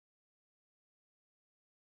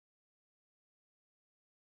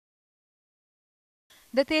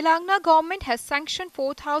The Telangana government has sanctioned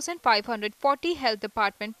 4,540 health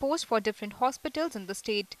department posts for different hospitals in the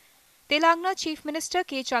state. Telangana Chief Minister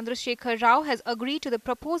K. Chandrashekhar Rao has agreed to the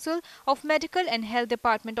proposal of medical and health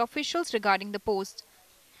department officials regarding the posts.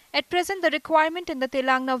 At present, the requirement in the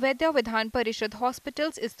Telangana Vaidya Vidhana Parishad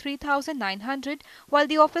hospitals is 3,900, while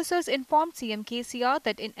the officers informed CM KCR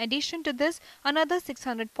that in addition to this, another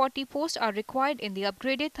 640 posts are required in the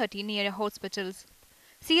upgraded 13 area hospitals.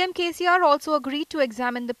 CM KCR also agreed to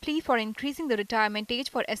examine the plea for increasing the retirement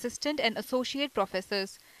age for assistant and associate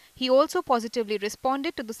professors. He also positively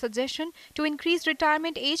responded to the suggestion to increase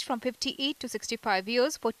retirement age from 58 to 65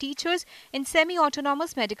 years for teachers in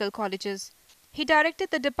semi-autonomous medical colleges. He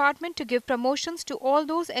directed the department to give promotions to all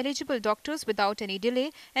those eligible doctors without any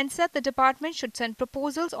delay and said the department should send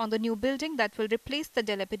proposals on the new building that will replace the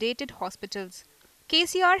dilapidated hospitals.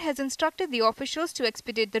 KCR has instructed the officials to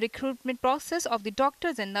expedite the recruitment process of the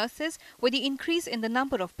doctors and nurses with the increase in the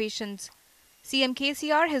number of patients. CM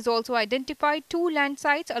KCR has also identified 2 land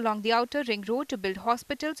sites along the outer ring road to build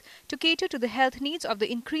hospitals to cater to the health needs of the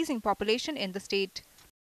increasing population in the state.